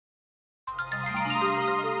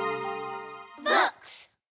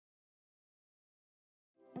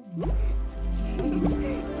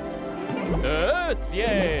Good,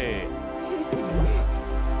 yay!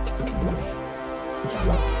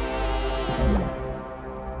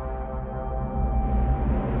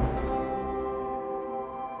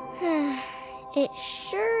 It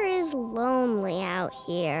sure is lonely out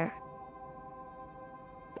here.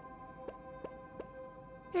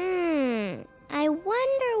 I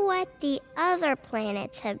wonder what the other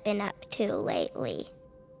planets have been up to lately.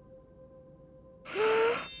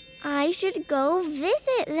 I should go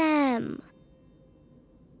visit them.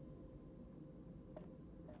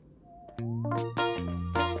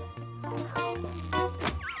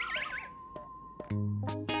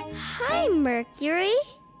 Hi, Mercury.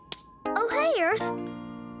 Oh, hey, Earth.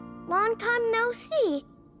 Long time no see.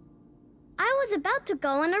 I was about to go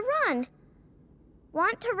on a run.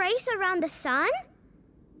 Want to race around the sun?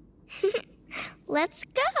 Let's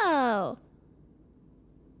go.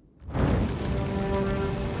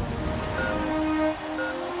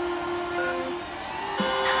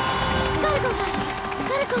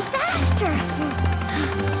 Gotta go faster.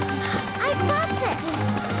 I got this.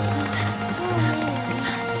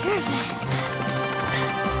 You're fast.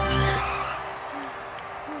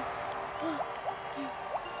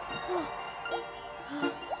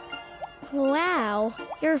 Wow,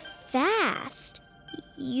 you're fast.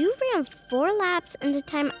 You ran 4 laps in the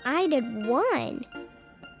time I did 1.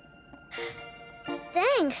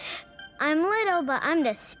 Thanks. I'm little, but I'm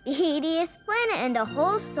the speediest planet in the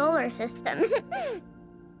whole solar system.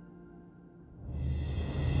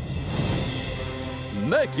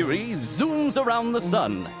 Mercury zooms around the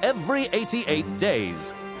sun every 88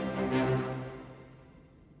 days.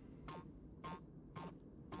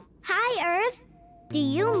 Hi, Earth. Do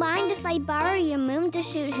you mind if I borrow your moon to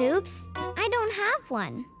shoot hoops? I don't have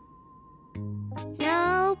one.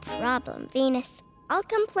 No problem, Venus. I'll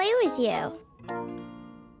come play with you.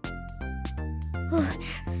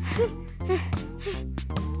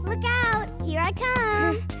 Look out! Here I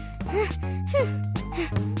come!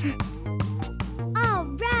 All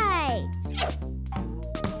right!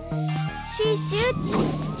 She shoots!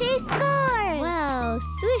 She scores! Whoa,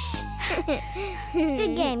 swoosh!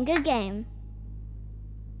 Good game, good game.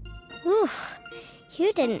 Whew,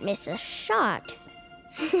 you didn't miss a shot.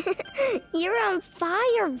 You're on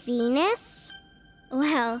fire, Venus.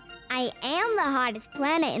 Well, I am the hottest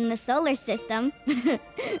planet in the solar system.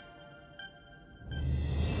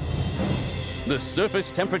 The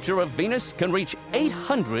surface temperature of Venus can reach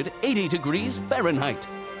 880 degrees Fahrenheit.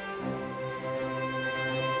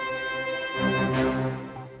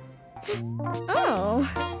 Oh,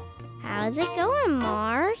 how's it going,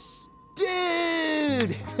 Mars?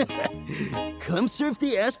 Dude! Come surf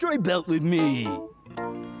the asteroid belt with me.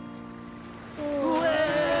 Whoa!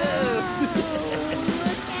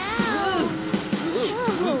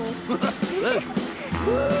 Look out!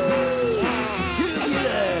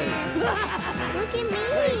 Look at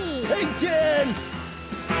me! Hey, Jen!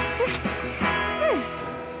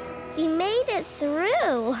 We made it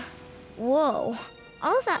through. Whoa.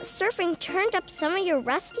 All that surfing turned up some of your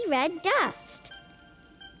rusty red dust.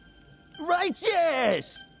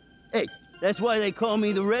 Righteous! Hey, that's why they call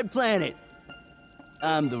me the Red Planet.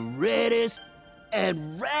 I'm the reddest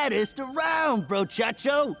and raddest around,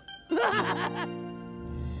 brochacho.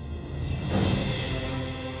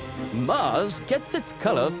 Mars gets its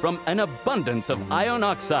color from an abundance of iron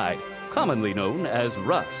oxide, commonly known as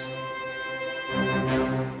rust.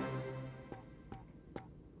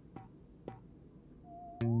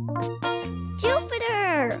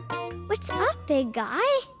 Jupiter! What's up, big guy?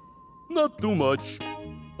 Not too much.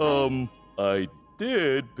 I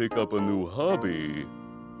did pick up a new hobby.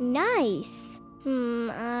 Nice.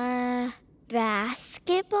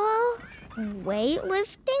 Basketball?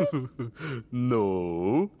 Weightlifting?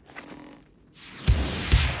 No.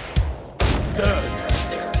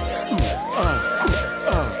 Dance.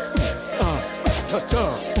 Cha-cha.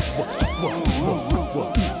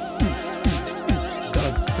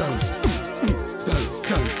 Dance, dance. Dance,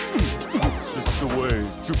 dance. This is the way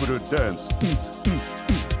Jupiter dance.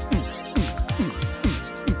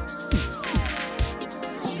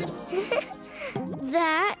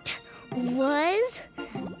 That was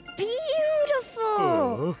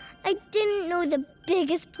beautiful! I didn't know the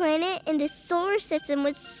biggest planet in the solar system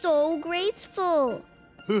was so graceful.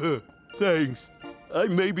 Thanks. I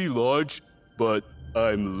may be large, but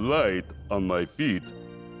I'm light on my feet.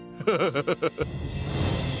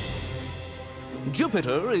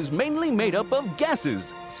 Jupiter is mainly made up of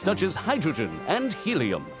gases, such as hydrogen and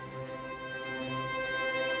helium.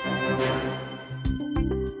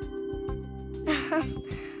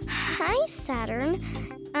 Hi, Saturn.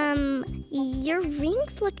 Your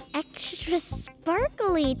rings look extra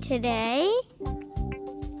sparkly today.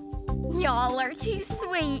 Y'all are too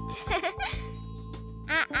sweet.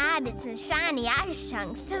 I added some shiny ice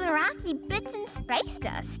chunks to the rocky bits and space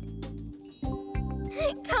dust.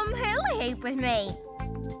 Come hula hoop with me.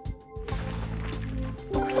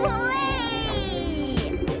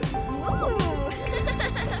 Whee! Woo!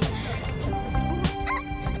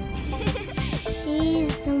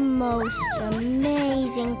 She's the most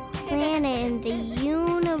amazing planet in the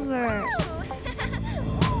universe.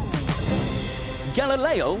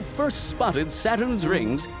 Galileo first spotted Saturn's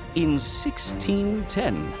rings in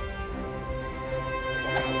 1610.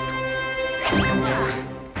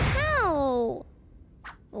 Ow!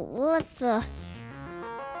 What the?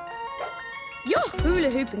 Your hula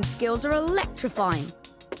hooping skills are electrifying.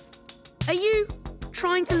 Are you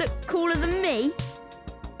trying to look cooler than me?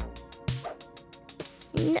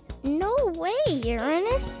 No way,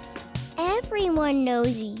 Uranus. Everyone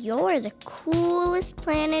knows you're the coolest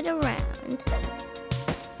planet around.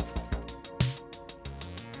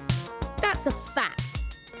 That's a fact.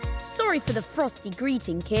 Sorry for the frosty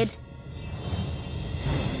greeting, kid.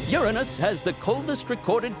 Uranus has the coldest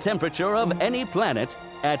recorded temperature of any planet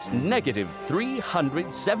at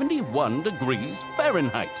 -371 degrees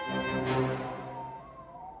Fahrenheit.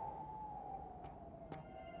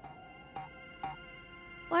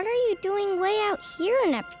 What are you doing way out here,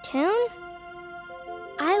 Neptune?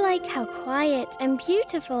 I like how quiet and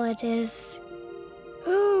beautiful it is.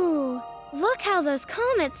 Ooh, look how those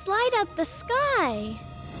comets light up the sky.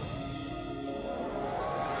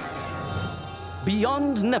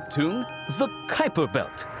 Beyond Neptune, the Kuiper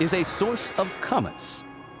Belt is a source of comets.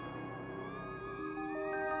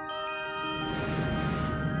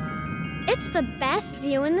 It's the best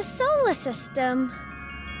view in the solar system.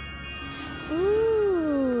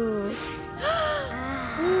 Ooh.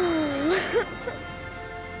 Ooh.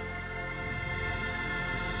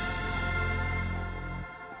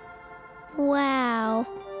 Wow.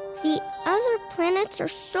 The other planets are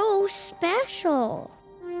so special.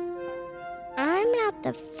 I'm not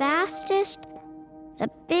the fastest, the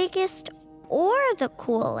biggest, or the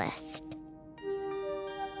coolest.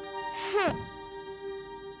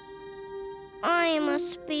 I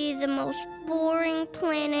must be the most boring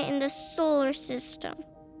planet in the solar system.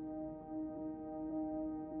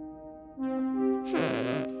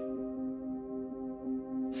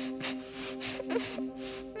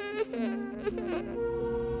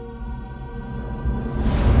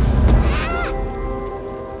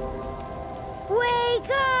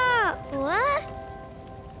 Wake up! What?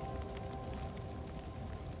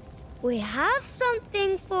 We have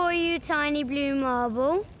something for you, Tiny Blue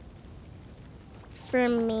Marble. For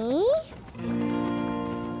me?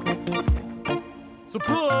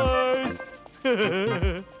 Surprise!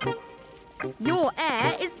 Your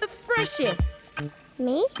air is the freshest.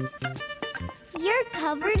 Me? You're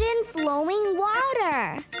covered in flowing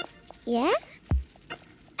water. Yeah?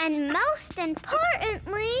 And most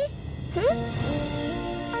importantly...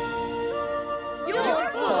 You're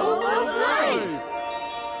full of life!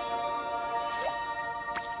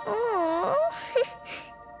 Aww.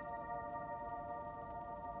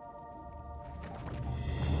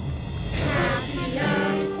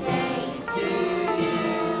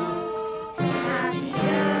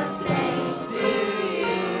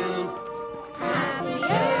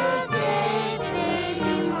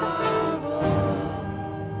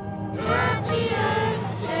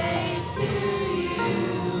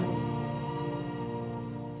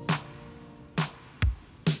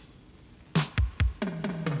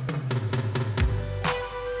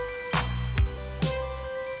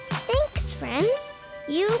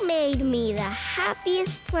 You made me the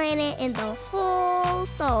happiest planet in the whole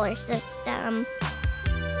solar system.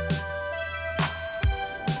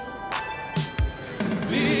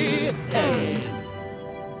 The end.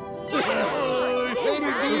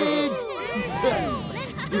 Later, kids!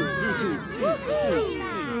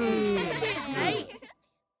 Cheers, mate.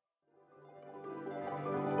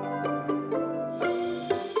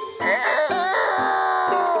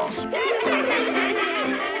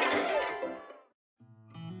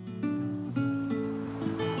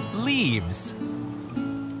 Leaves.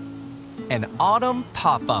 An autumn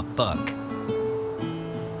pop-up book.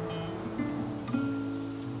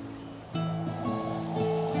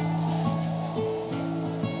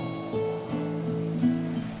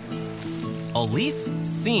 A leaf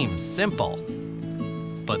seems simple,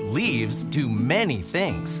 but leaves do many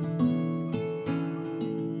things.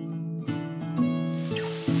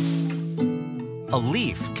 A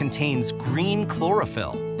leaf contains green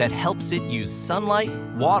chlorophyll that helps it use sunlight,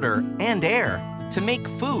 water, and air to make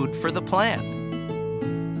food for the plant.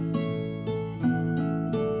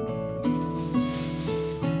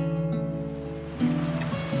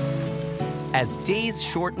 As days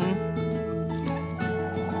shorten,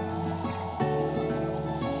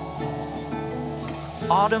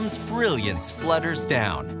 autumn's brilliance flutters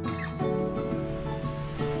down.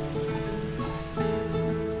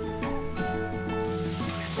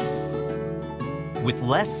 With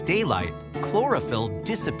less daylight, chlorophyll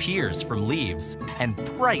disappears from leaves and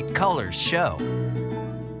bright colors show.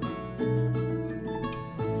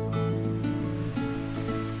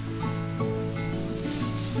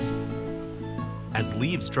 As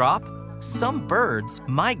leaves drop, some birds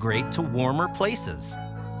migrate to warmer places.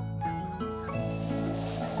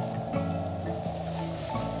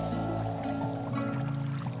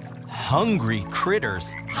 Hungry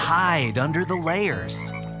critters hide under the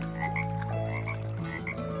layers.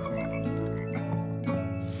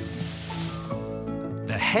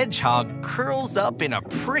 The hedgehog curls up in a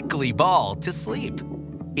prickly ball to sleep,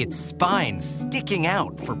 its spine sticking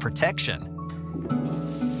out for protection.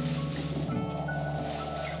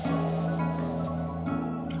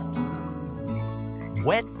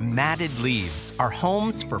 Wet, matted leaves are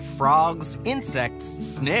homes for frogs, insects,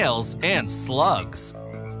 snails, and slugs.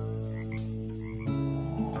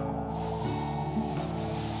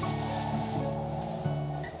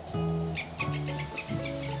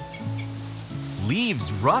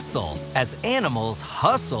 Leaves rustle as animals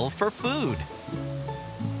hustle for food.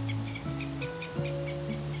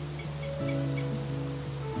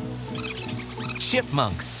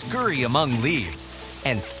 Chipmunks scurry among leaves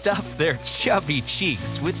and stuff their chubby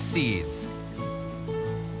cheeks with seeds.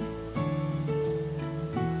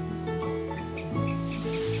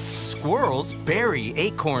 Squirrels bury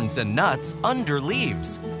acorns and nuts under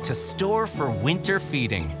leaves to store for winter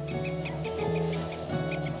feeding.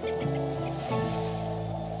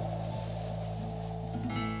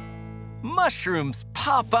 Mushrooms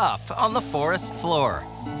pop up on the forest floor.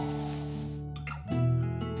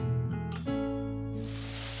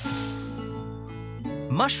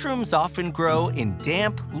 Mushrooms often grow in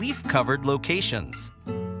damp, leaf-covered locations.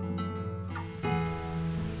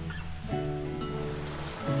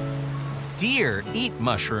 Deer eat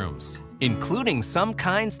mushrooms, including some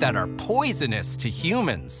kinds that are poisonous to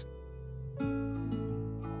humans.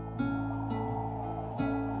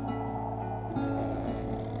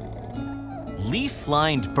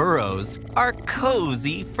 Leaf-lined burrows are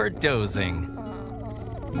cozy for dozing.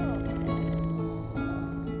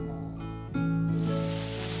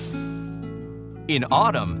 In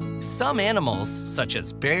autumn, some animals, such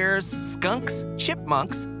as bears, skunks,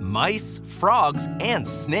 chipmunks, mice, frogs, and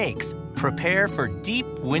snakes, prepare for deep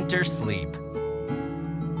winter sleep.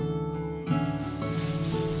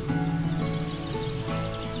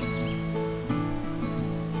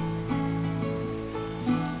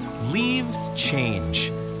 Leaves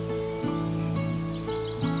change.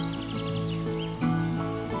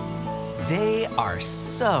 They are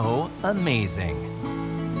so amazing.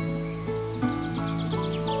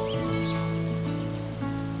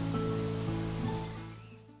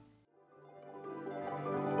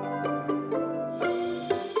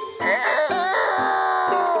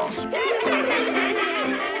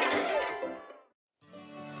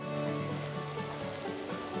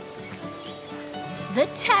 The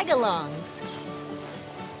Tagalongs.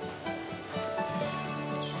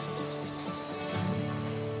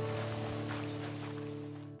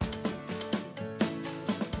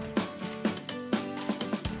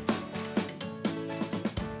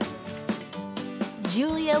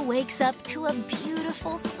 Julia wakes up to a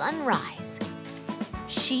beautiful sunrise.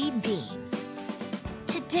 She beams.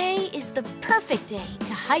 Today is the perfect day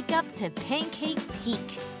to hike up to Pancake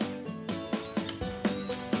Peak.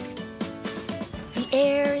 The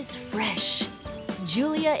air is fresh.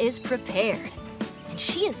 Julia is prepared. And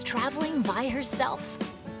she is traveling by herself,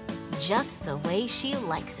 just the way she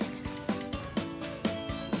likes it.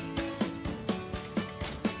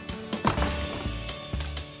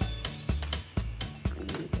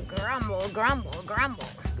 Grumble, grumble, grumble.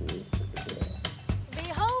 Be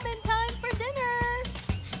home in time for dinner.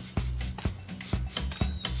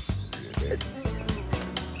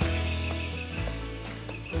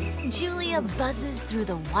 Julia buzzes through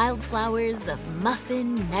the wildflowers of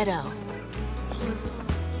Muffin Meadow.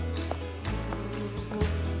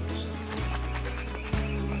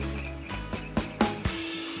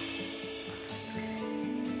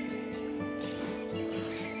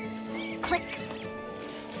 Click.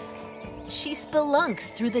 She spelunks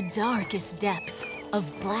through the darkest depths of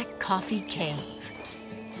Black Coffee Cave.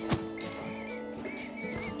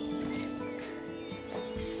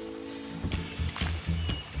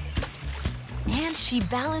 And she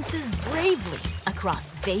balances bravely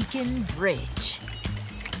across Bacon Bridge.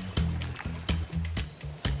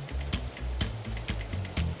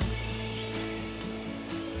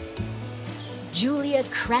 Julia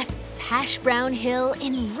crests Hash Brown Hill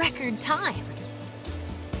in record time.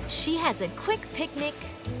 She has a quick picnic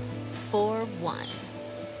for one.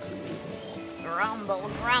 Grumble,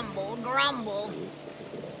 grumble, grumble.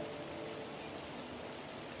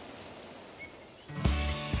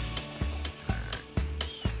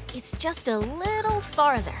 It's just a little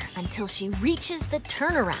farther until she reaches the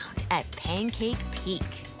turnaround at Pancake Peak.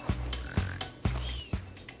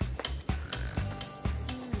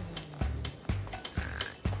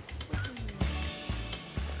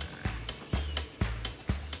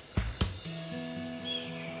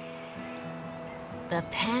 The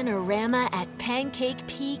panorama at Pancake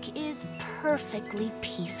Peak is perfectly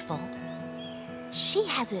peaceful. She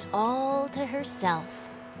has it all to herself,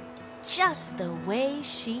 just the way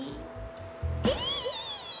she...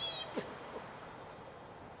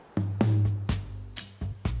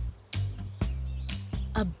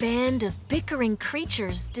 A band of bickering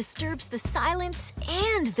creatures disturbs the silence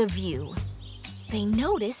and the view. They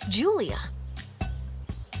notice Julia.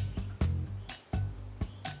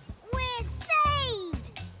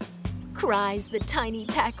 Cries the tiny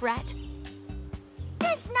pack rat.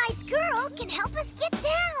 This nice girl can help us get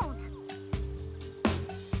down.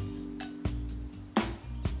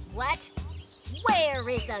 What? Where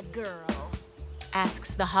is a girl?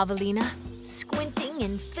 Asks the javelina, squinting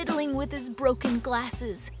and fiddling with his broken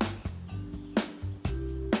glasses.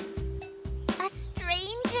 A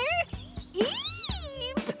stranger?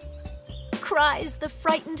 Eep! Cries the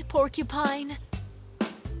frightened porcupine.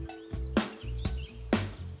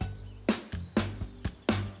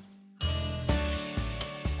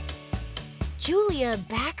 Julia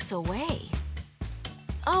backs away.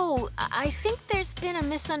 Oh, I think there's been a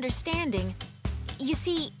misunderstanding. You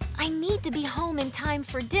see, I need to be home in time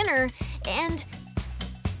for dinner, and...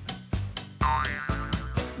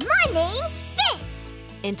 My name's Fitz!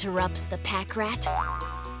 Interrupts the pack rat.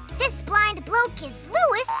 This blind bloke is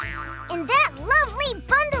Louis, and that lovely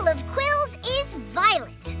bundle of quills is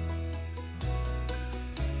Violet.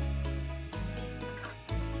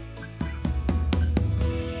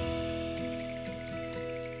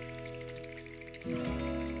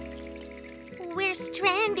 We're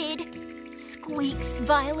stranded, squeaks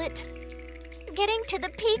Violet. Getting to the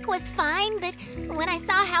peak was fine, but when I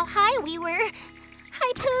saw how high we were,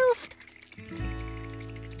 I poofed.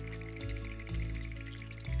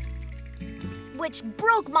 Which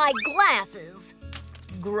broke my glasses,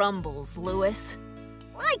 grumbles Louis.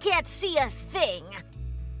 I can't see a thing.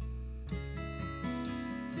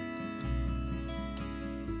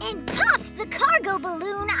 And popped the cargo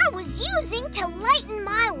balloon I was using to lighten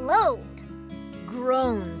my load.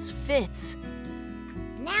 Groans Fitz.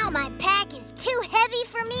 Now my pack is too heavy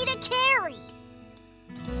for me to carry.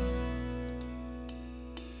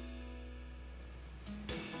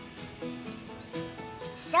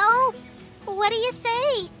 So, what do you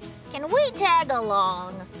say? Can we tag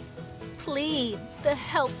along? Pleads the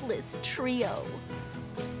helpless trio.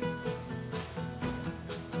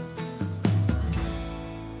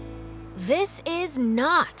 This is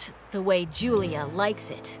not the way Julia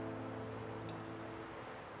likes it.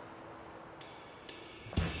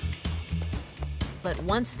 But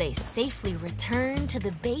once they safely return to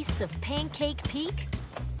the base of Pancake Peak,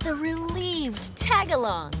 the relieved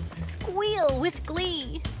Tagalongs squeal with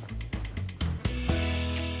glee.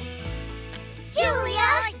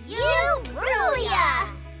 Julia, you Rulia!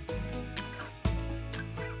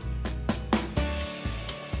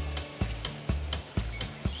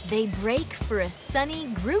 They break for a sunny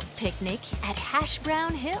group picnic at Hash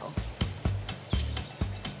Brown Hill.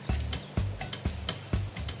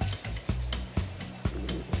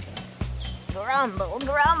 Grumble,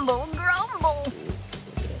 grumble, grumble.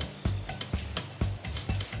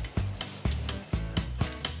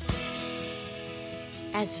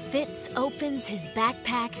 As Fitz opens his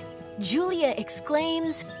backpack, Julia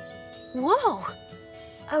exclaims, "Whoa!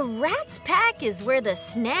 A rat's pack is where the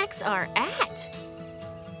snacks are at."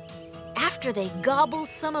 After they gobble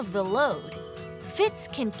some of the load, Fitz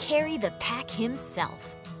can carry the pack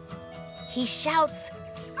himself. He shouts,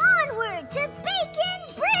 Onward to Bacon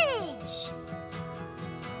Bridge!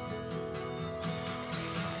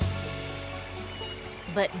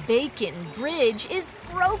 but Bacon Bridge is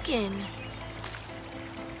broken.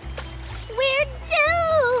 We're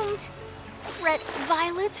doomed! Frets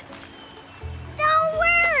Violet, Don't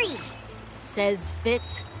worry! says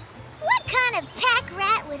Fitz. What kind of pack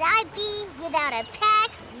rat would I be without a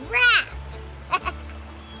pack raft?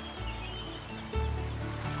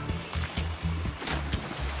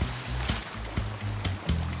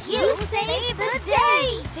 You saved the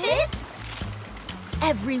day, Fitz!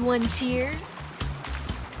 Everyone cheers.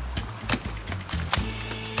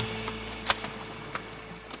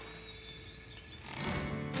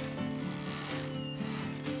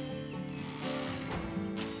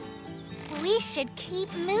 should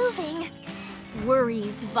keep moving,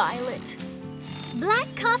 worries Violet. Black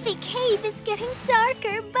Coffee Cave is getting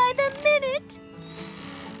darker by the minute.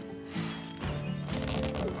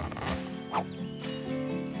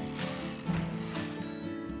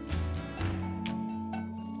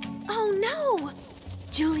 Oh no!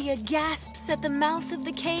 Julia gasps at the mouth of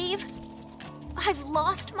the cave. I've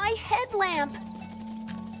lost my headlamp.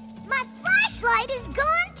 My flashlight is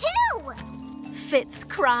gone too! Fitz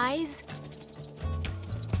cries.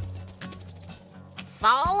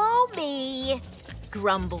 Follow me,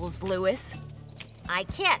 grumbles Louis. I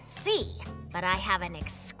can't see, but I have an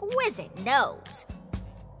exquisite nose.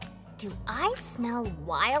 Do I smell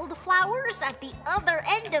wildflowers at the other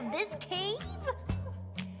end of this cave?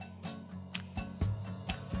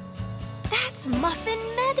 That's Muffin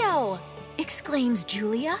Meadow, exclaims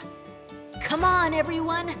Julia. Come on,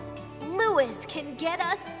 everyone. Louis can get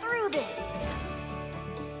us through this.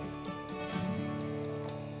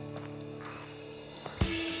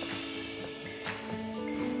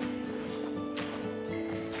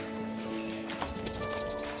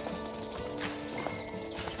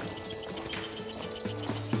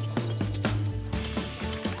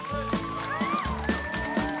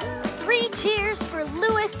 Three cheers for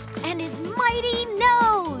Louis and his mighty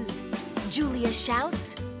nose, Julia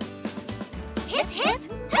shouts. Hip, hip,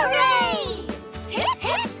 hooray! Hip,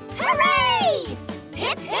 hip, hooray!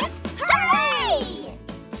 Hip, hip, hooray!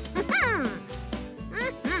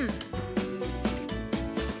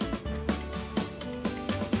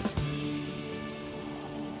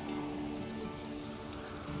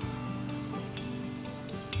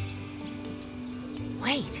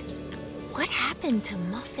 Wait, what happened to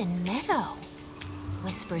Muffin Meadow?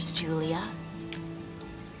 Whispers Julia.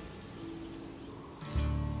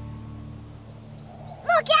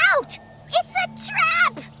 Look out! It's a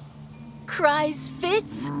trap! Cries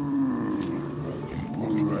Fitz.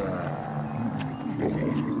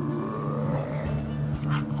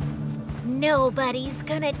 Nobody's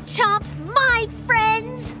gonna chomp my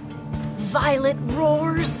friends! Violet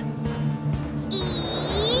roars.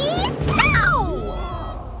 Ow!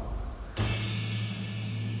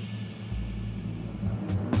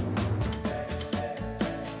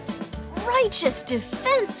 Righteous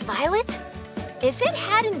defense, Violet. If it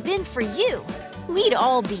hadn't been for you, we'd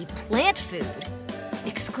all be plant food,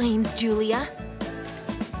 exclaims Julia.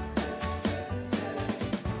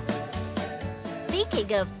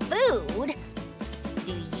 Speaking of food,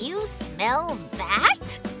 do you smell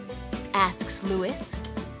that? Asks Louis.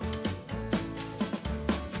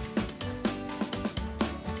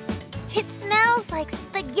 It smells like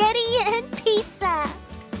spaghetti and pizza,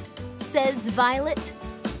 says Violet.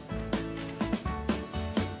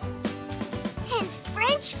 and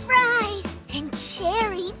French fries and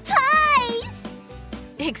cherry pies.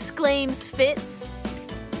 Exclaims Fitz.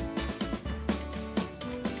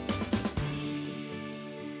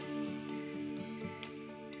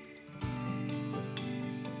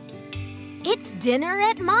 It's dinner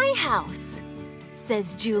at my house,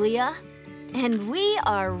 says Julia, and we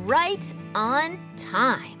are right on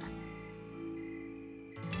time.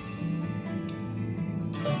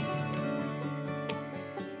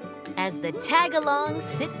 As the Tagalongs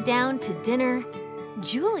sit down to dinner,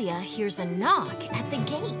 Julia hears a knock at the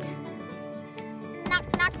gate. Knock,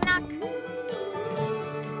 knock, knock.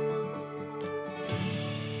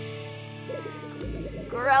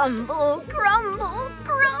 Grumble, grumble,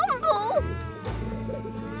 grumble.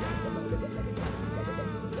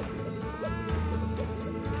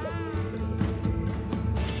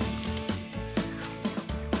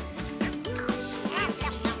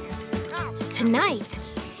 Tonight,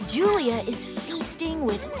 Julia is feasting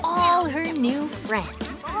with all her new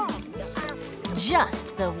friends.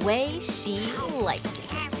 Just the way she likes it.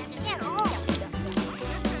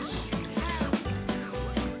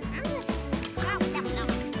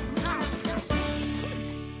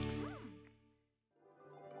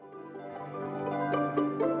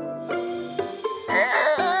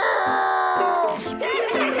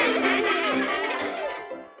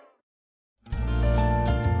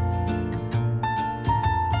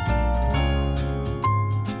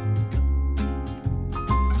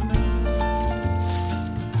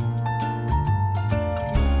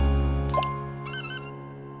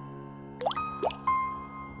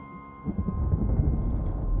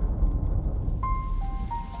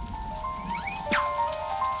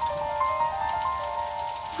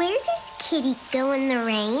 Where does Kitty go in the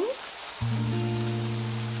rain?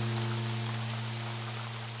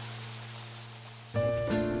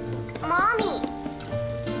 Mommy!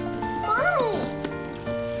 Mommy!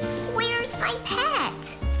 Where's my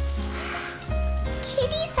pet?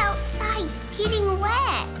 Kitty's outside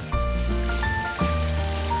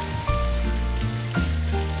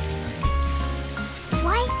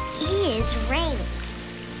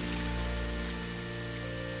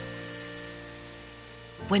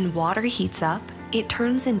When water heats up, it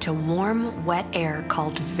turns into warm, wet air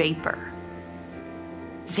called vapor.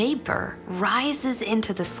 Vapor rises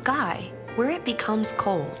into the sky where it becomes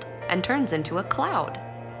cold and turns into a cloud.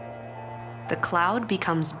 The cloud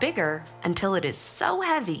becomes bigger until it is so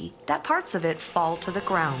heavy that parts of it fall to the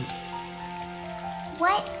ground.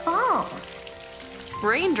 What falls?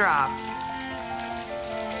 Raindrops.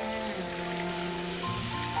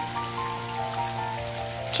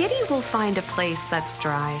 Kitty will find a place that's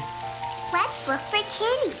dry. Let's look for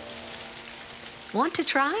Kitty. Want to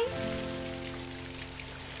try?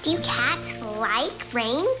 Do cats like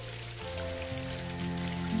rain?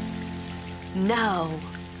 No.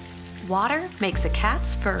 Water makes a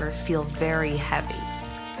cat's fur feel very heavy.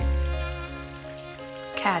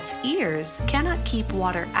 Cats' ears cannot keep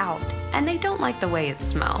water out, and they don't like the way it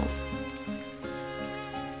smells.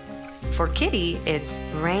 For Kitty, it's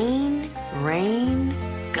rain, rain,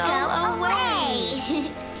 go away.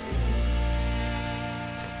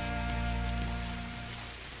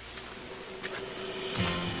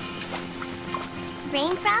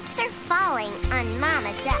 Raindrops are falling on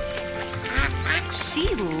Mama Duck.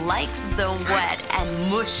 She likes the wet and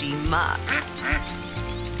mushy muck.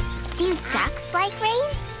 Do ducks like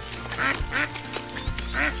rain?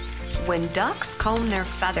 When ducks comb their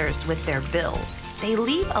feathers with their bills, they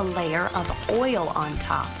leave a layer of oil on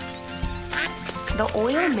top. The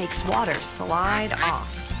oil makes water slide off.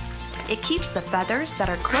 It keeps the feathers that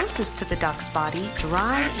are closest to the duck's body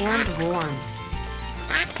dry and warm.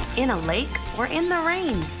 In a lake or in the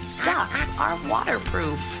rain, ducks are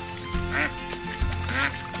waterproof.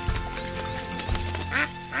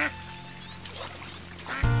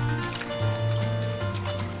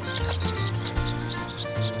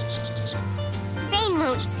 Rain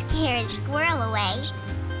won't scare a squirrel away.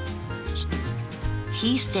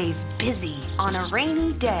 He stays busy on a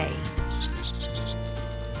rainy day.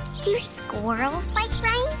 Do squirrels like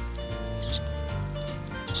rain?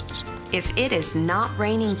 If it is not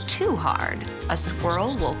raining too hard, a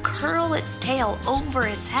squirrel will curl its tail over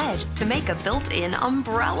its head to make a built-in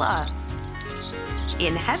umbrella.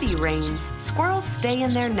 In heavy rains, squirrels stay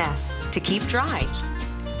in their nests to keep dry.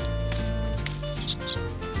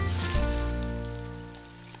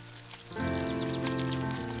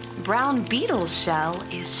 Brown beetle's shell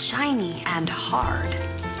is shiny and hard.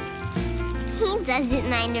 He doesn't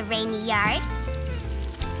mind a rainy yard.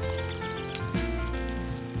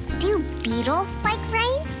 Do beetles like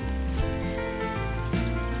rain?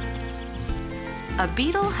 A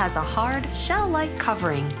beetle has a hard, shell-like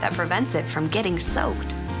covering that prevents it from getting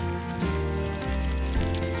soaked.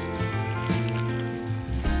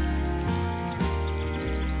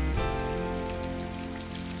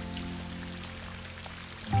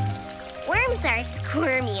 Worms are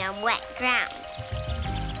squirmy on wet ground.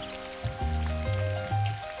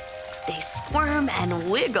 They squirm and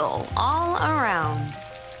wiggle all around.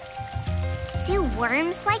 Do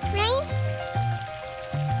worms like rain?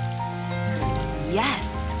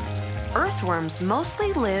 Yes. Earthworms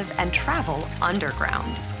mostly live and travel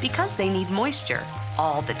underground because they need moisture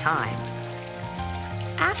all the time.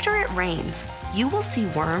 After it rains, you will see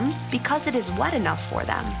worms because it is wet enough for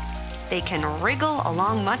them. They can wriggle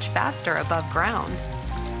along much faster above ground.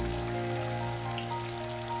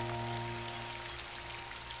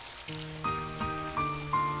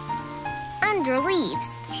 Under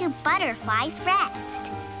leaves, two butterflies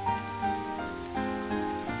rest.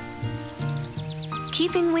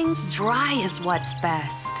 Keeping wings dry is what's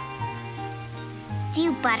best.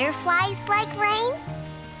 Do butterflies like rain?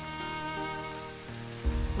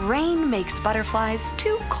 Rain makes butterflies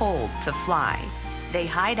too cold to fly. They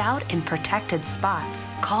hide out in protected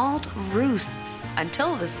spots called roosts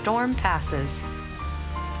until the storm passes.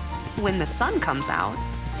 When the sun comes out,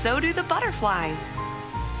 so do the butterflies.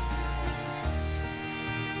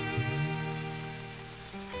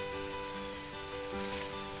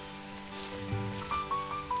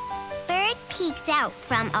 Bird peeks out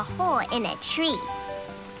from a hole in a tree.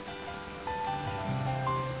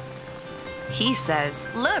 He says,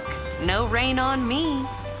 "Look, no rain on me."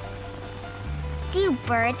 Do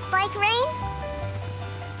birds like rain?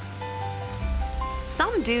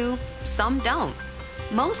 Some do, some don't.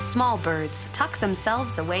 Most small birds tuck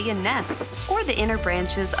themselves away in nests or the inner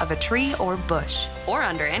branches of a tree or bush, or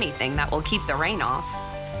under anything that will keep the rain off.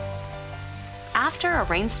 After a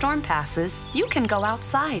rainstorm passes, you can go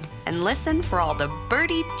outside and listen for all the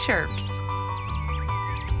birdie chirps.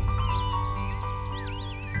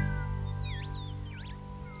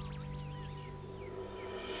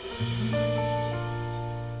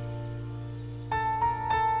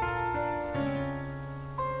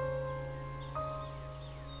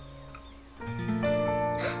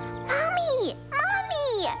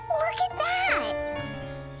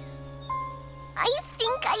 I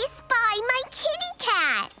think I spy my kitty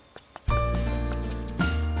cat.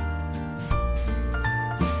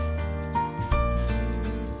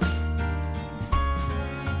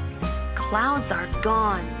 Clouds are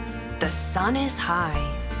gone. The sun is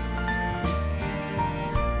high.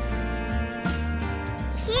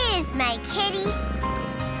 Here's my kitty.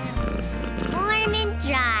 Warm and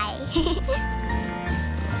dry.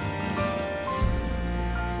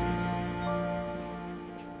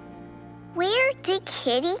 Where did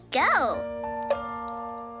Kitty go?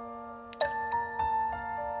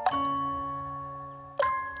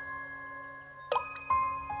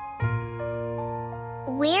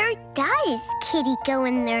 Where does Kitty go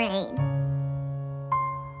in the rain?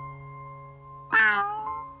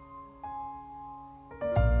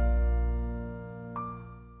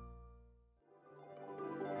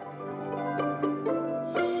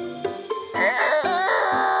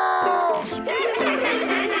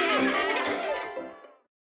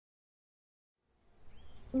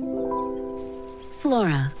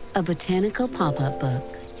 Flora, a botanical pop-up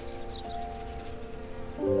book.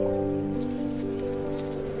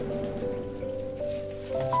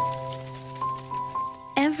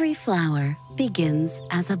 Every flower begins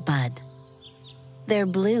as a bud. Their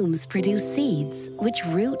blooms produce seeds which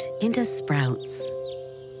root into sprouts.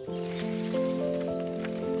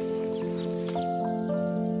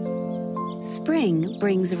 Spring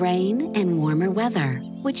brings rain and warmer weather,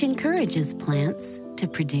 which encourages plants to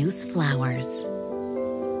produce flowers.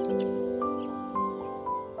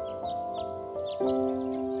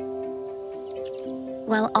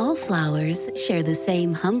 While all flowers share the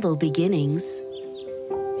same humble beginnings,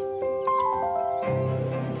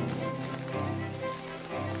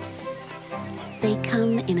 they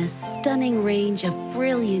come in a stunning range of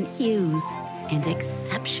brilliant hues and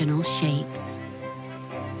exceptional shapes.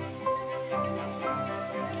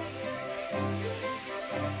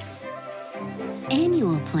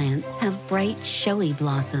 Annual plants have bright, showy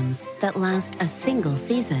blossoms that last a single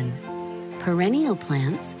season. Perennial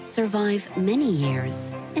plants survive many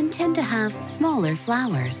years and tend to have smaller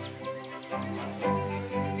flowers.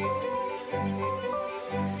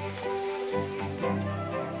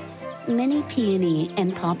 Many peony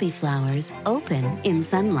and poppy flowers open in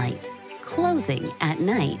sunlight, closing at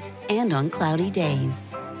night and on cloudy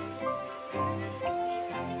days.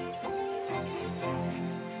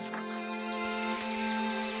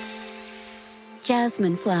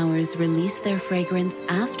 Jasmine flowers release their fragrance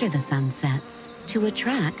after the sun sets to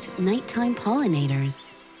attract nighttime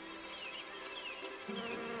pollinators.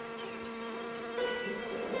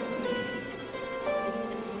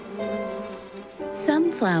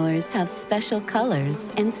 Some flowers have special colors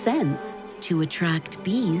and scents to attract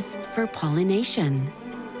bees for pollination.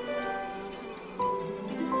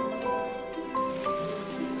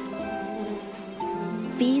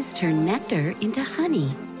 Bees turn nectar into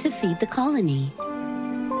honey to feed the colony.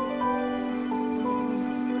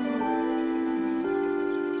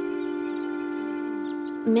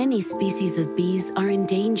 Many species of bees are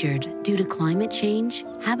endangered due to climate change,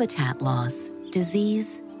 habitat loss,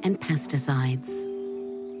 disease, and pesticides.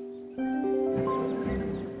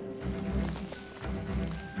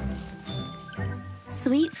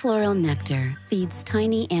 Sweet floral nectar feeds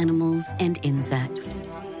tiny animals and insects.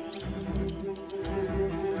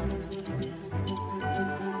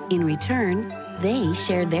 In return, they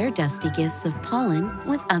share their dusty gifts of pollen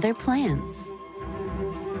with other plants.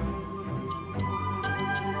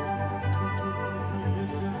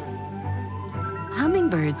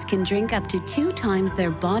 Hummingbirds can drink up to 2 times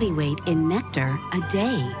their body weight in nectar a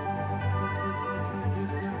day.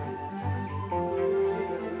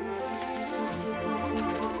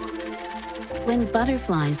 When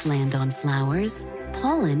butterflies land on flowers,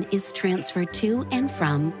 pollen is transferred to and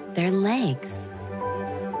from their legs.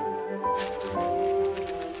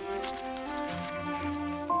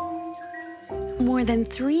 More than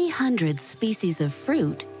 300 species of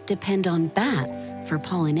fruit depend on bats for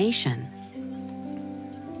pollination.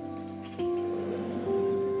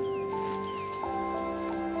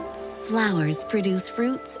 Flowers produce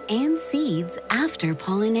fruits and seeds after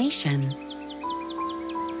pollination.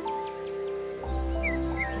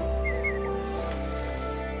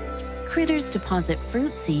 Critters deposit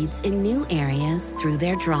fruit seeds in new areas through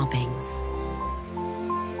their droppings.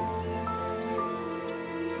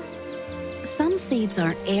 Some seeds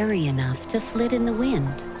are airy enough to flit in the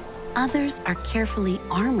wind. Others are carefully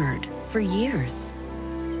armored for years.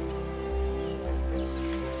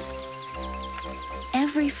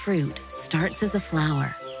 Every fruit starts as a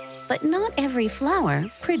flower, but not every flower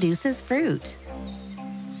produces fruit.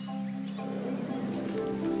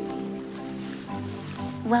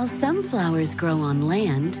 While some flowers grow on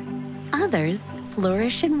land, others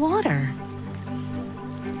flourish in water.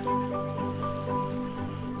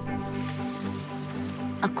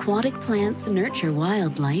 Aquatic plants nurture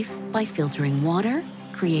wildlife by filtering water,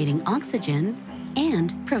 creating oxygen,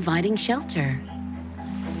 and providing shelter.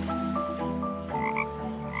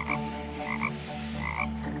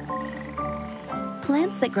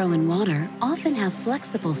 Plants that grow in water often have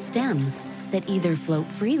flexible stems that either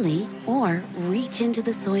float freely or reach into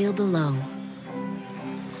the soil below.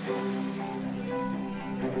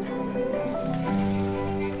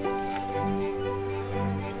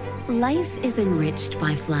 Life is enriched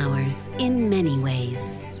by flowers in many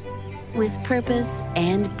ways. With purpose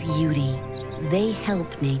and beauty, they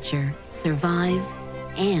help nature survive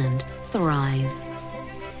and thrive.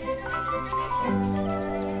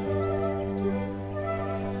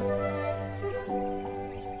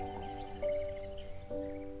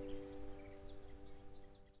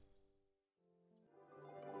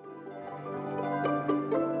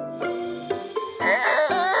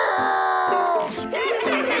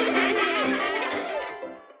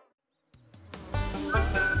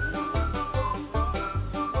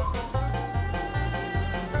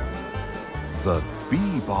 The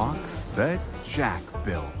bee box that Jack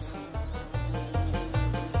built.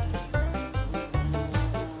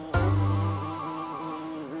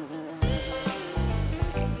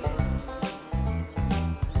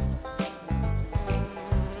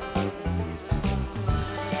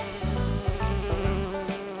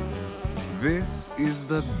 This is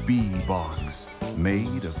the bee box,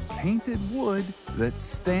 made of painted wood that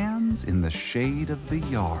stands in the shade of the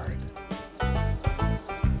yard.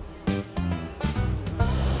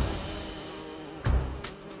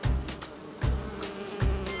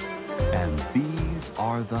 And these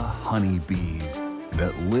are the honeybees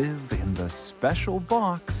that live in the special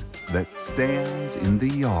box that stands in the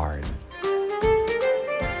yard.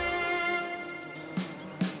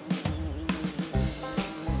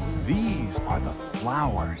 These are the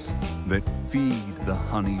flowers that feed the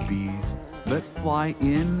honeybees that fly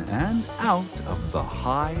in and out of the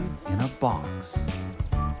hive in a box.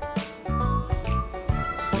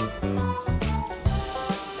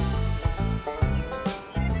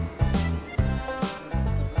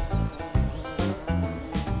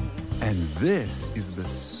 And this is the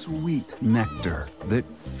sweet nectar that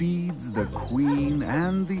feeds the queen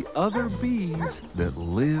and the other bees that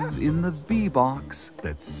live in the bee box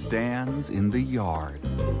that stands in the yard.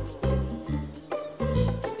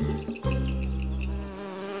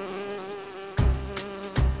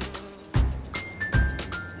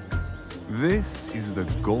 This is the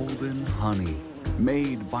golden honey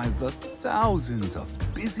made by the thousands of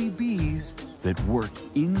busy bees that work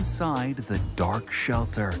inside the dark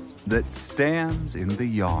shelter that stands in the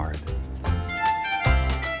yard.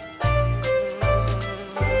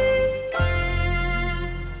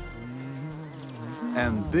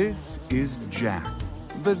 And this is Jack,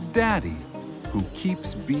 the daddy, who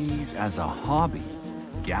keeps bees as a hobby,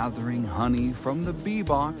 gathering honey from the bee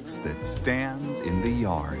box that stands in the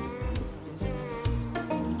yard.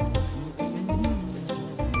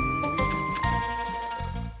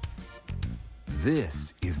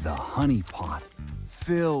 This is the honey pot,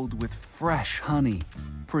 filled with fresh honey,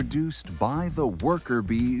 produced by the worker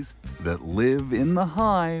bees that live in the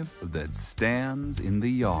hive that stands in the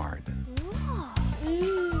yard.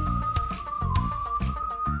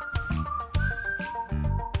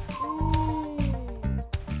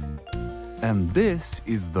 And this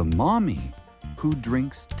is the mommy, who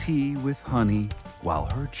drinks tea with honey while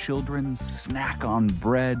her children snack on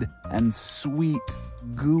bread and sweet,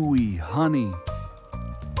 gooey honey.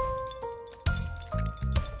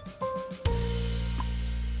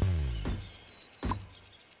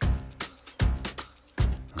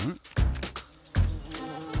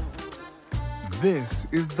 This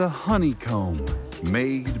is the honeycomb,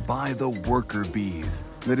 made by the worker bees,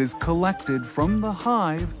 that is collected from the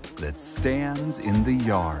hive that stands in the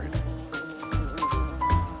yard.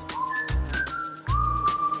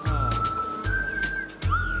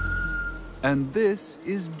 And this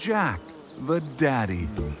is Jack, the daddy,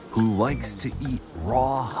 who likes to eat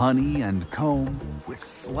raw honey and comb with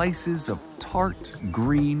slices of tart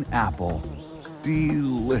green apple.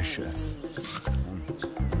 Delicious.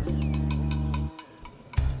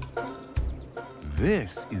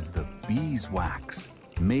 This is the beeswax,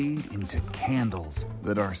 made into candles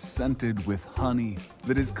that are scented with honey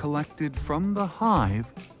that is collected from the hive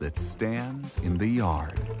that stands in the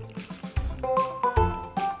yard.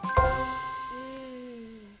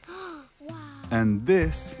 And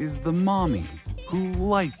this is the mommy, who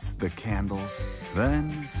lights the candles,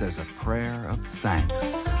 then says a prayer of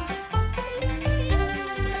thanks.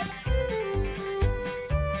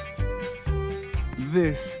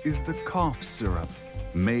 This is the cough syrup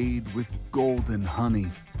made with golden honey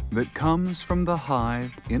that comes from the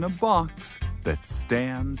hive in a box that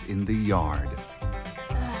stands in the yard.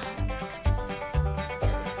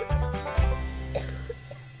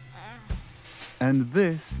 And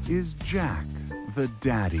this is Jack, the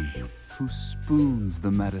daddy, who spoons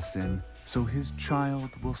the medicine so his child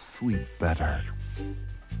will sleep better.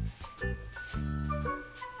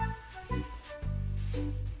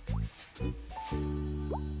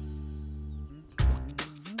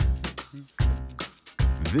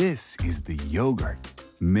 This is the yogurt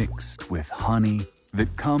mixed with honey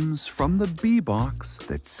that comes from the bee box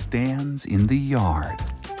that stands in the yard.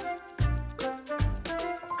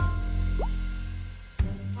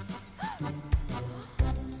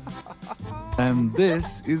 And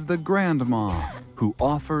this is the grandma who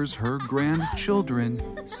offers her grandchildren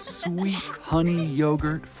sweet honey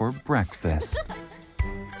yogurt for breakfast.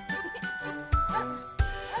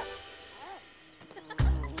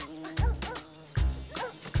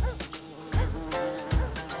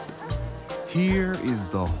 Here is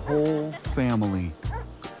the whole family,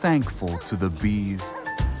 thankful to the bees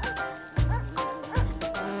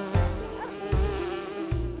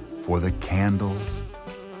for the candles,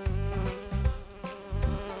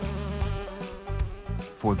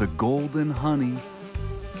 for the golden honey,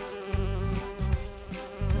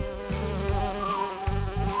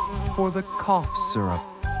 for the cough syrup,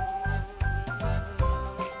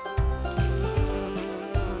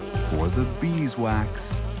 for the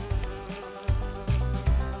beeswax,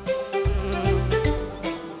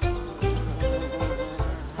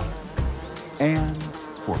 and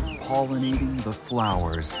for pollinating the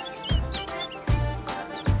flowers.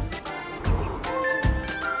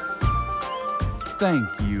 Thank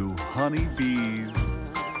you, honeybees.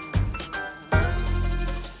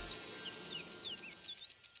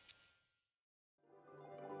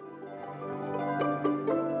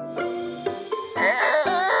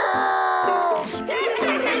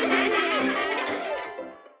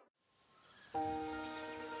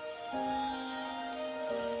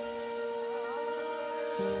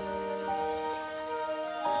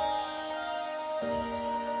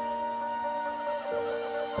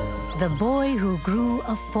 The Boy Who Grew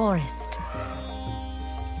a Forest.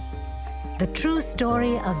 The true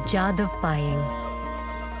story of Jadav Paying.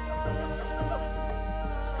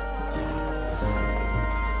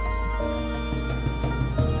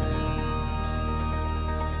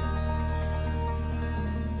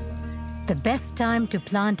 The best time to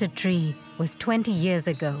plant a tree was 20 years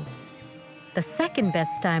ago. The second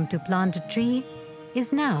best time to plant a tree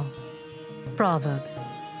is now. Proverb.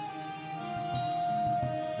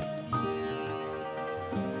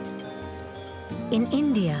 In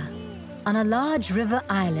India, on a large river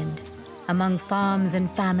island, among farms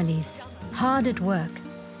and families, hard at work,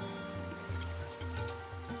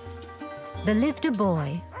 there lived a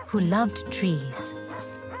boy who loved trees.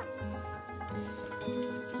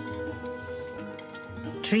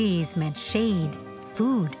 Trees meant shade,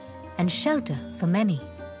 food, and shelter for many.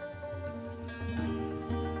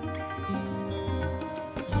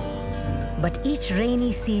 But each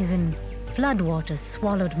rainy season, floodwaters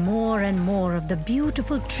swallowed more and more of the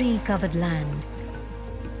beautiful tree-covered land.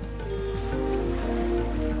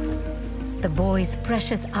 The boy's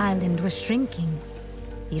precious island was shrinking,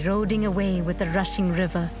 eroding away with the rushing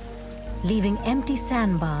river, leaving empty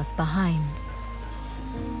sandbars behind.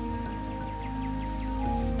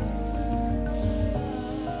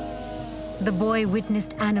 The boy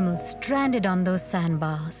witnessed animals stranded on those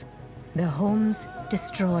sandbars, their homes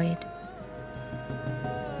destroyed.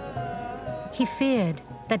 He feared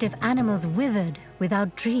that if animals withered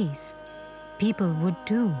without trees, people would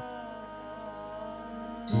too.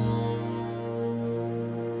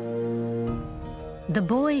 The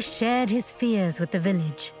boy shared his fears with the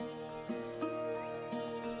village.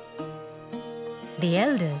 The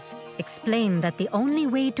elders explained that the only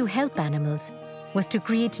way to help animals was to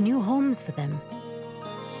create new homes for them.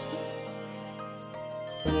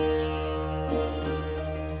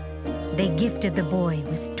 They gifted the boy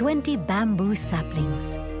with 20 bamboo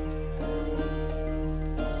saplings.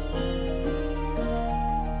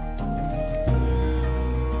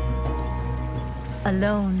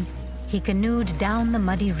 Alone, he canoed down the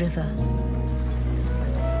muddy river.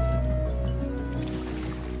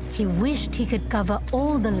 He wished he could cover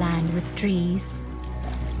all the land with trees.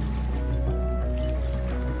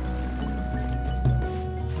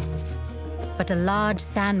 But a large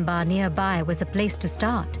sandbar nearby was a place to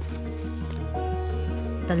start.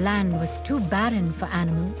 The land was too barren for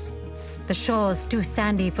animals, the shores too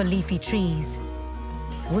sandy for leafy trees.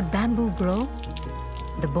 Would bamboo grow?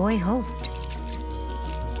 The boy hoped.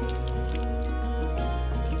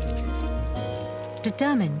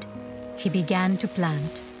 Determined, he began to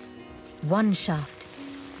plant. 1 shaft,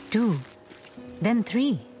 2, then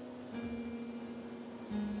 3.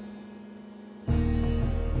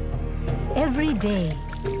 Every day,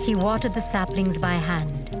 he watered the saplings by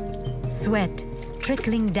hand, sweat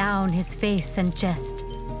trickling down his face and chest.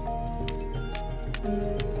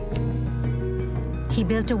 He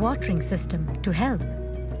built a watering system to help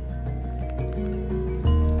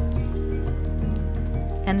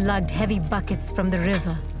and lugged heavy buckets from the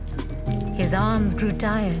river. His arms grew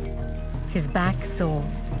tired, his back sore.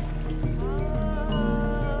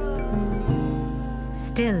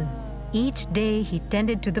 Still, each day he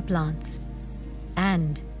tended to the plants,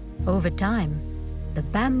 and over time, the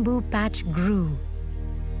bamboo patch grew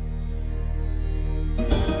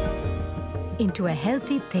into a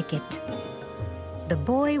healthy thicket. The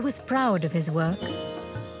boy was proud of his work,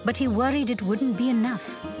 but he worried it wouldn't be enough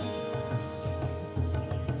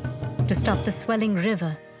to stop the swelling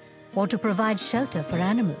river or to provide shelter for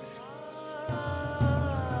animals.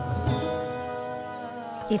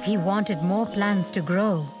 If he wanted more plants to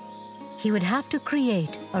grow, he would have to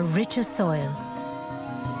create a richer soil.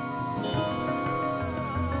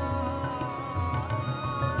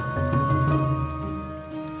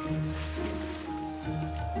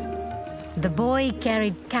 The boy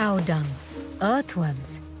carried cow dung,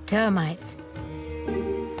 earthworms, termites,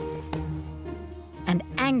 and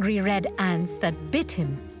angry red ants that bit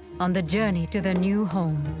him on the journey to the new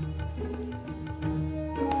home.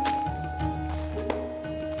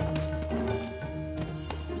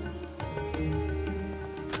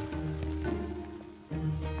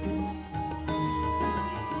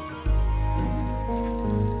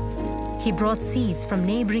 He brought seeds from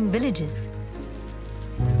neighboring villages,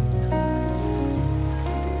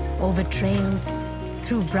 over trails,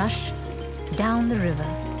 through brush, down the river.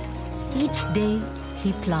 Each day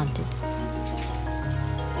he planted.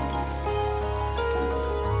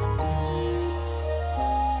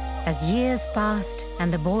 As years passed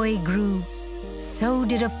and the boy grew, so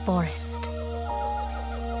did a forest.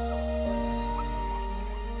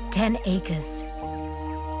 10 acres,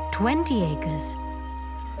 20 acres,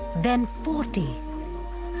 then 40.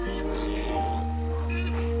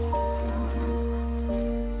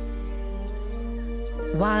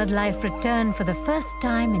 Wildlife returned for the first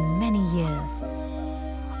time in many years.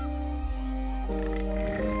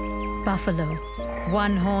 Buffalo,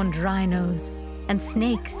 one-horned rhinos, and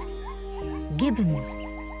snakes, gibbons,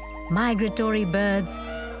 migratory birds,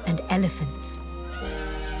 and elephants.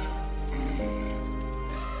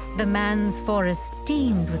 The man's forest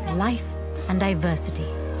teemed with life and diversity.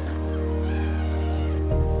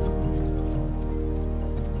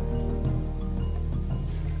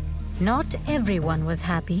 Not everyone was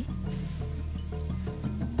happy.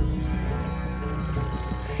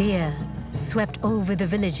 Fear swept over the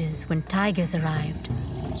villages when tigers arrived.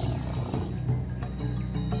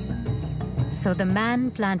 So the man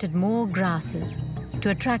planted more grasses to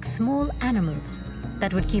attract small animals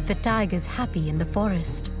that would keep the tigers happy in the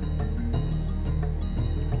forest.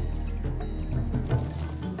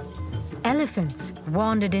 Elephants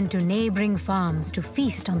wandered into neighboring farms to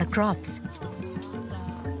feast on the crops.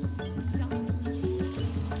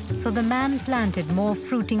 So the man planted more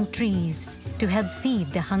fruiting trees to help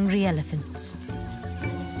feed the hungry elephants.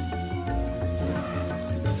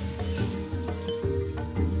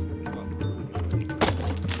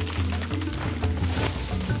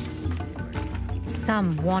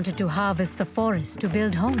 Some wanted to harvest the forest to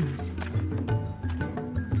build homes.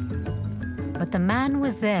 But the man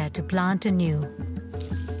was there to plant anew.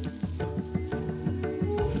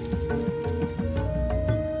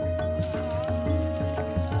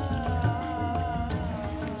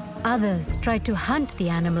 Others tried to hunt the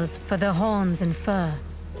animals for their horns and fur.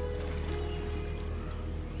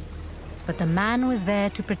 But the man was there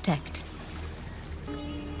to protect.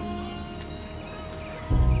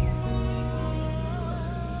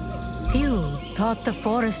 Few thought the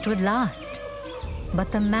forest would last,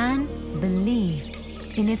 but the man believed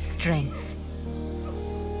in its strength.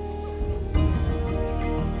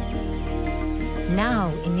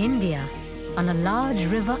 Now in India, on a large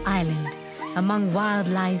river island, among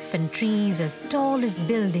wildlife and trees as tall as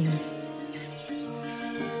buildings,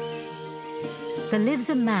 there lives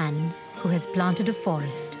a man who has planted a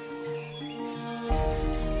forest.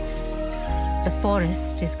 The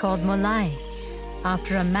forest is called Molai,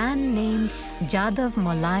 after a man named Jadav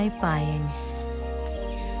Molai Payeng.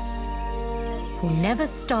 who never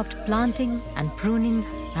stopped planting and pruning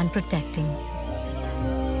and protecting.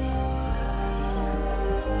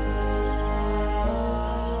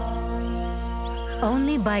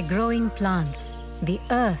 Only by growing plants, the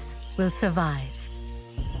earth will survive.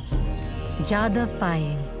 Jadav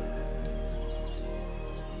Payeng.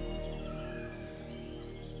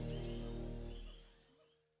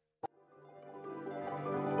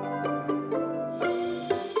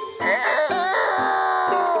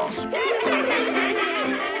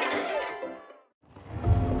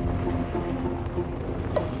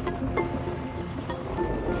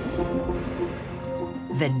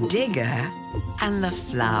 The Digger and the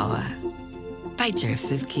Flower by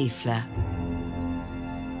Joseph Kiefler.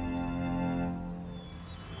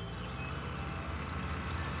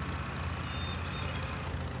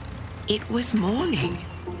 It was morning,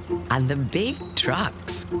 and the big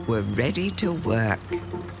trucks were ready to work.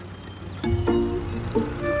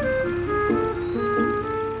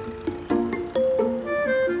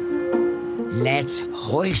 "Let's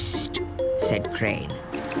hoist," said Crane.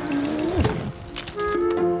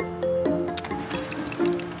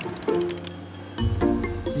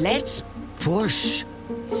 "Let's push,"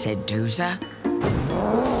 said Dozer.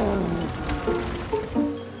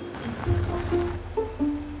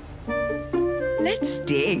 "Let's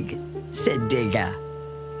dig," said Digger.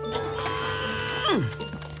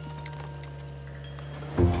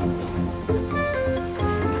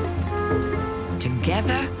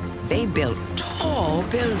 Together, they built tall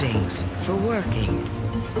buildings for working.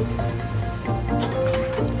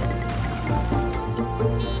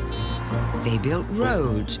 They built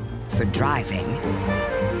roads for driving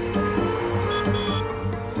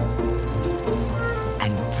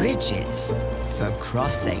and bridges for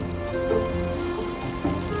crossing.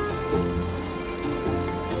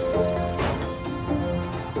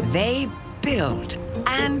 They built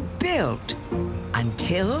and built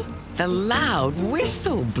until the loud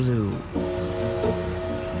whistle blew.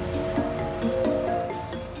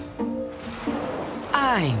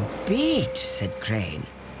 "I'm beat," said Crane.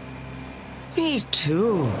 "Me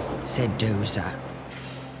too," said Dozer.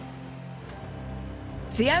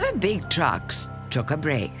 The other big trucks took a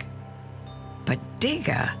break, but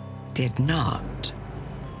Digger did not.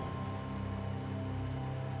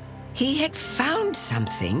 He had found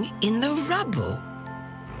something in the rubble.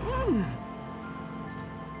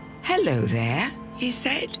 "Hello there," he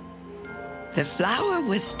said. The flower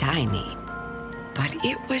was tiny, but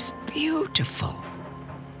it was beautiful.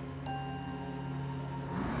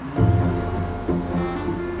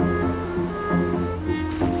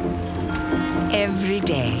 Every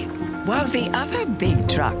day, while the other big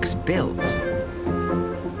trucks built,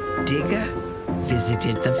 Digger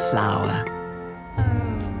visited the flower.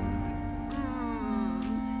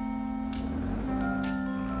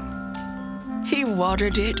 He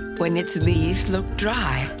watered it when its leaves looked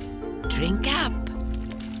dry. Drink up.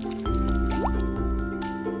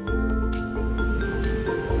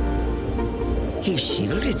 He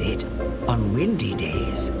shielded it on windy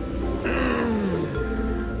days.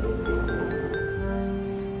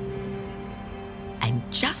 And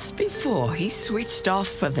just before he switched off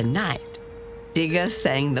for the night, Digger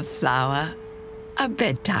sang the flower a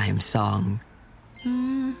bedtime song.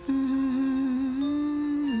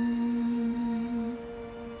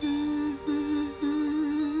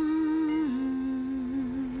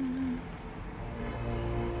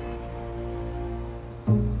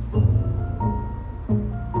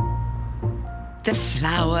 The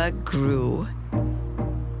flower grew,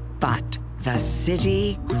 but the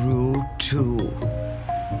city grew too.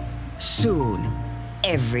 Soon,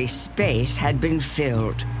 every space had been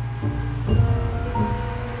filled.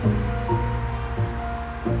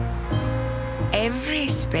 Every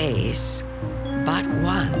space but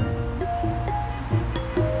one.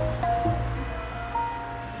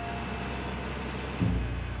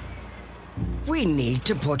 "We need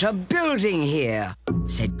to put a building here,"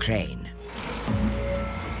 said Crane.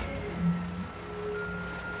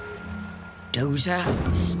 Dozer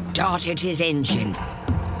started his engine.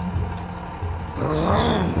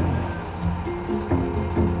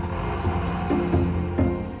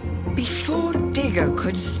 Before Digger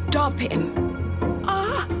could stop him,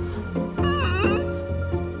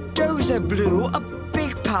 Dozer blew a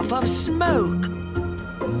big puff of smoke.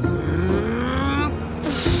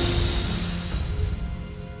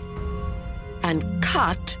 And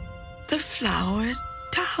cut the flower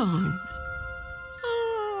down.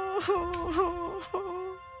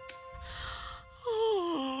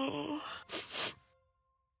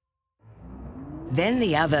 Then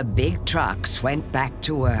the other big trucks went back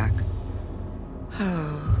to work.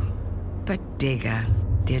 But Digger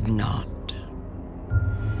did not.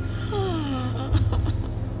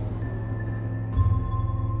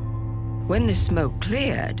 When the smoke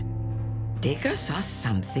cleared, Digger saw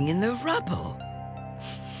something in the rubble.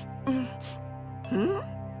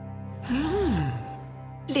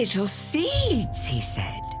 Little seeds, he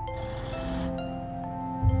said.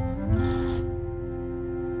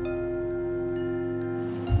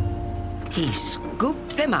 He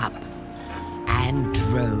scooped them up and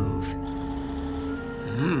drove.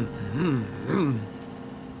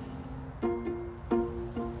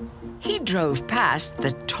 He drove past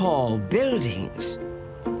the tall buildings,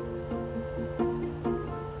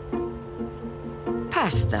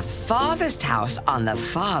 past the farthest house on the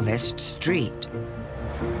farthest street.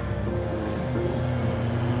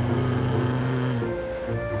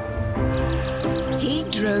 He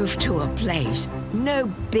drove to a place no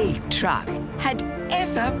big truck had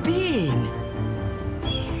ever been.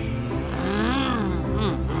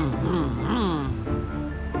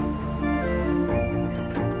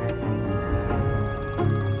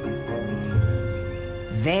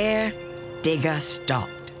 There, Digger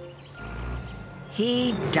stopped.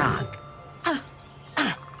 He dug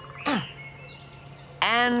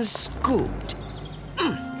and scooped.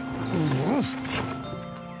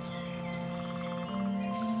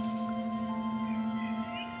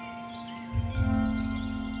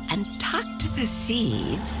 And tucked the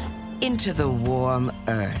seeds into the warm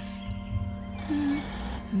earth.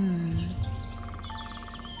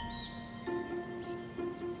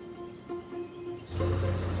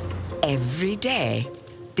 Every day,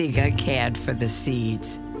 Digger cared for the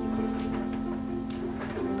seeds.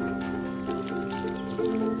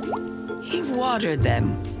 He watered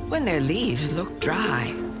them when their leaves looked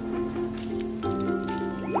dry.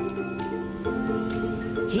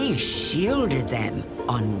 He shielded them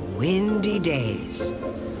on windy days.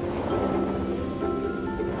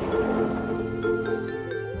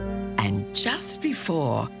 And just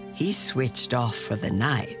before he switched off for the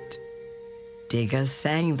night, Digger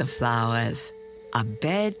sang the flowers a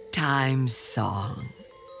bedtime song.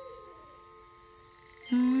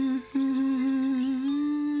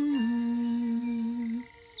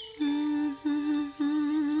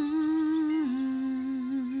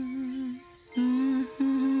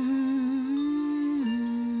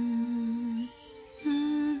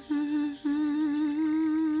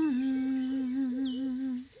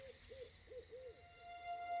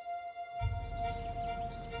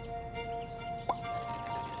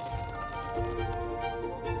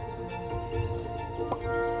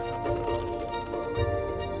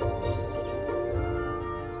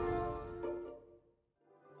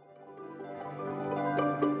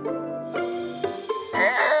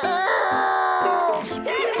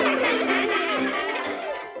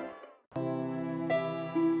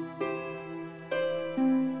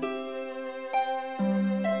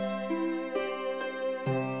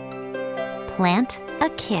 Plant a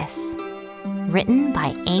Kiss, written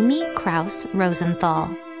by Amy Krauss Rosenthal,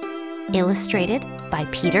 illustrated by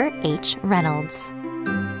Peter H. Reynolds.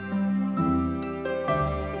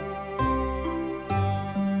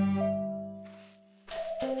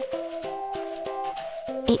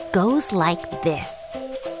 It goes like this.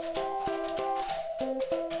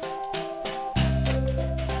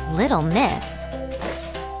 Little Miss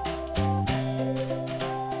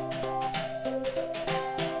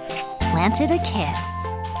planted a kiss.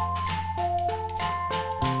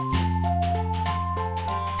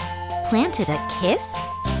 Planted a kiss?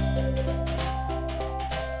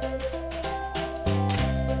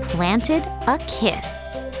 Planted a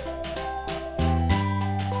kiss.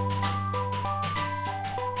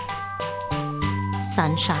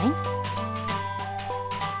 Sunshine.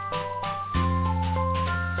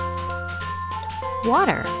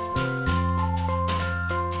 Water.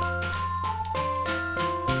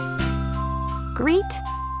 Greet.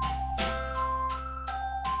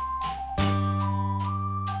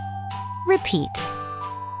 Repeat.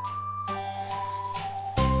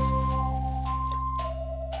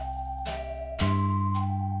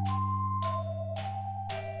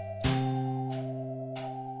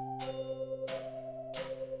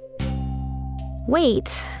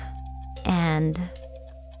 Wait and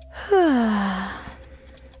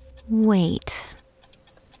wait.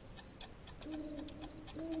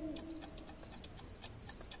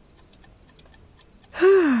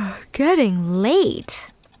 Getting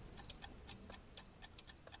late.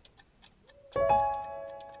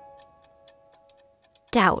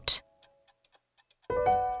 Doubt.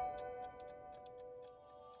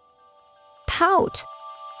 Pout.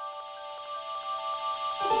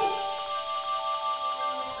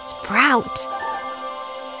 Sprout.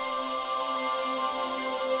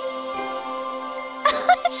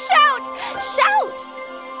 Shout! Shout!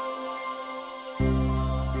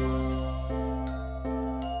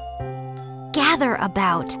 gather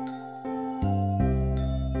about.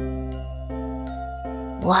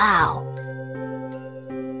 Wow.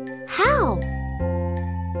 How?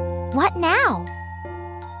 What now?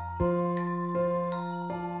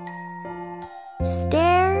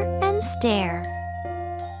 Stare and stare.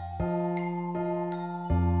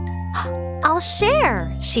 I'll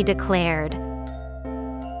share, she declared.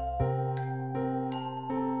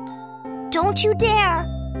 Don't you dare!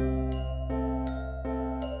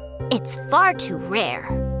 It's far too rare.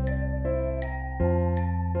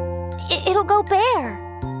 It'll go bare.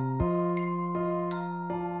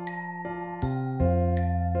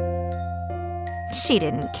 She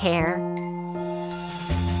didn't care.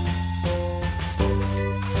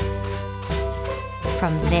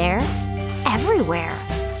 From there, everywhere.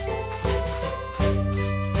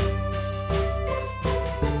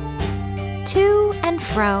 To and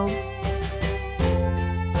fro.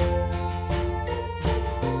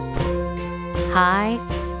 High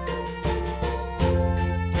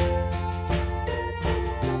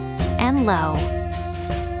and low.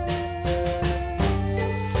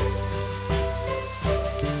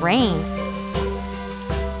 Rain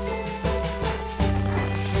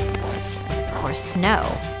or snow.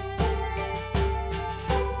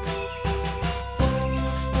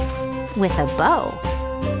 With a bow.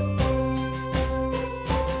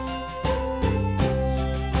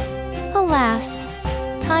 Alas,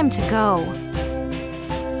 time to go.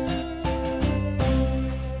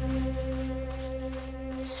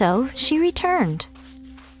 So she returned.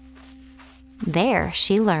 There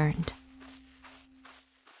she learned.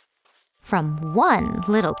 From one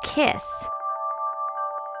little kiss.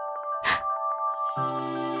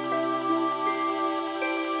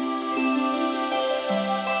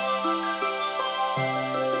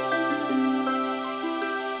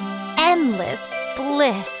 Endless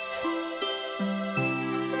bliss.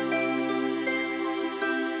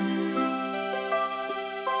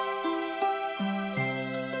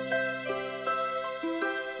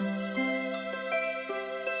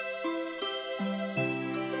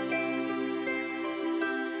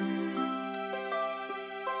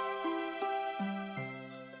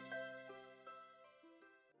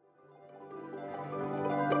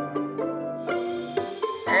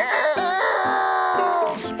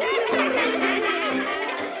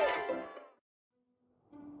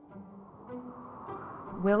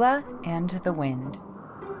 Willa and the Wind.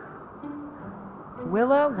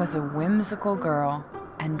 Willa was a whimsical girl,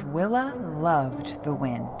 and Willa loved the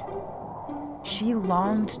wind. She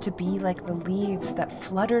longed to be like the leaves that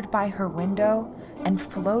fluttered by her window and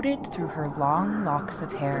floated through her long locks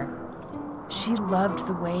of hair. She loved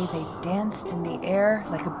the way they danced in the air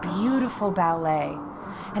like a beautiful ballet,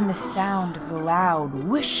 and the sound of the loud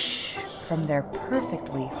whoosh from their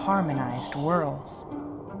perfectly harmonized whirls.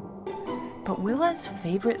 But Willa's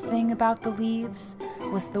favorite thing about the leaves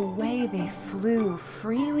was the way they flew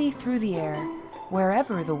freely through the air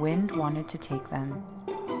wherever the wind wanted to take them.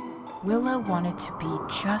 Willa wanted to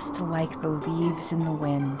be just like the leaves in the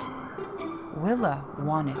wind. Willa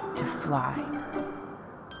wanted to fly.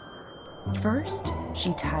 First,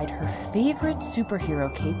 she tied her favorite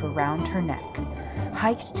superhero cape around her neck,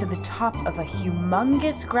 hiked to the top of a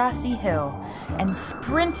humongous grassy hill, and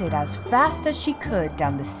sprinted as fast as she could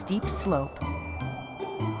down the steep slope.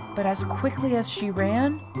 But as quickly as she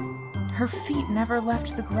ran, her feet never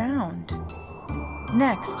left the ground.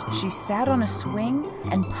 Next, she sat on a swing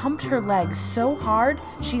and pumped her legs so hard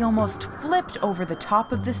she almost flipped over the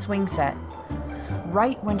top of the swing set.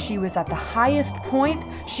 Right when she was at the highest point,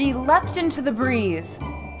 she leapt into the breeze.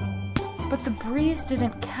 But the breeze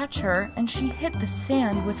didn't catch her, and she hit the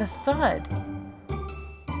sand with a thud.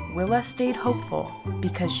 Willa stayed hopeful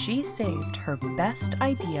because she saved her best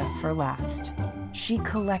idea for last. She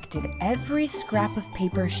collected every scrap of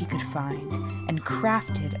paper she could find and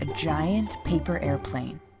crafted a giant paper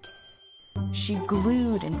airplane. She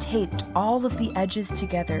glued and taped all of the edges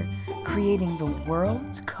together, creating the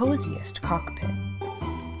world's coziest cockpit.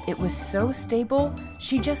 It was so stable,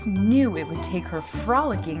 she just knew it would take her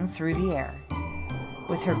frolicking through the air.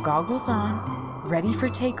 With her goggles on, ready for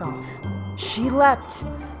takeoff, she leapt,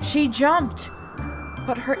 she jumped,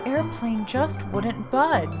 but her airplane just wouldn't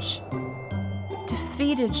budge.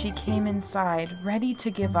 Defeated, she came inside, ready to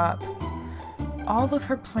give up. All of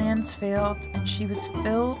her plans failed, and she was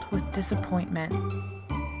filled with disappointment.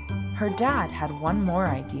 Her dad had one more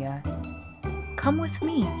idea. "Come with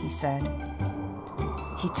me," he said.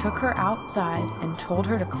 He took her outside and told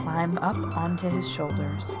her to climb up onto his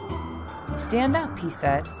shoulders. "Stand up," he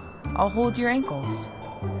said. "I'll hold your ankles."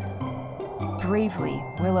 Bravely,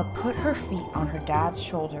 Willa put her feet on her dad's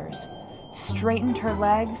shoulders, straightened her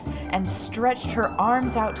legs, and stretched her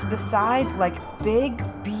arms out to the side like big,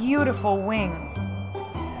 beautiful wings.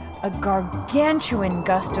 A gargantuan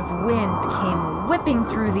gust of wind came whipping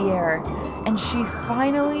through the air, and she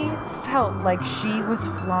finally felt like she was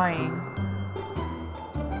flying.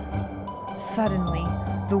 Suddenly,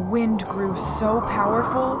 the wind grew so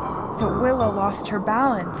powerful that Willa lost her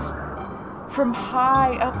balance. From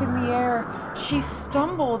high up in the air, she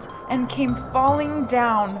stumbled and came falling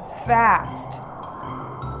down fast.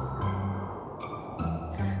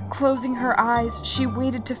 Closing her eyes, she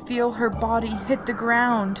waited to feel her body hit the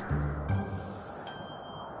ground.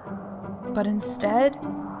 But instead,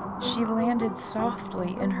 she landed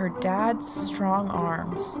softly in her dad's strong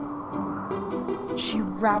arms. She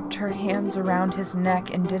wrapped her hands around his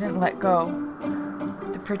neck and didn't let go.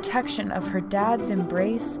 The protection of her dad's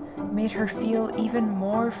embrace made her feel even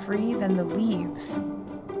more free than the leaves.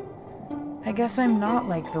 "I guess I'm not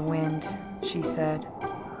like the wind," she said.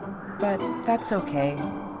 "But that's okay.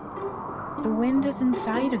 The wind is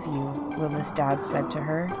inside of you," Willa's dad said to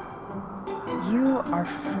her. "You are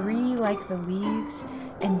free like the leaves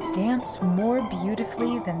and dance more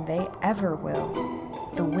beautifully than they ever will.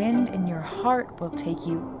 The wind in your heart will take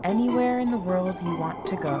you anywhere in the world you want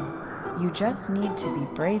to go. You just need to be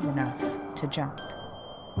brave enough to jump."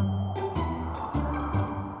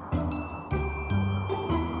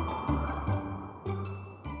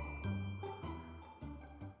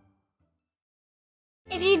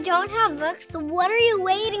 If you don't have Vooks, what are you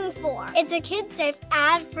waiting for? It's a kid-safe,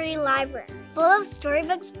 ad-free library full of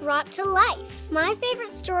storybooks brought to life. My favorite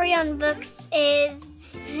story on Vooks is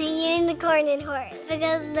The Unicorn and Horse,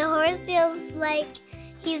 because the horse feels like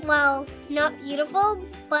he's, well, not beautiful,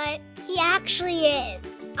 but he actually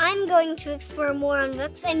is. I'm going to explore more on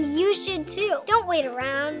Vooks, and you should too. Don't wait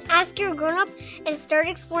around. Ask your grown-up and start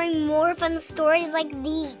exploring more fun stories like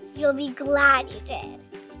these. You'll be glad you did.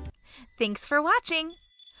 Thanks for watching.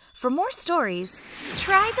 For more stories,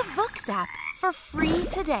 try the Vooks app for free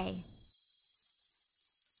today.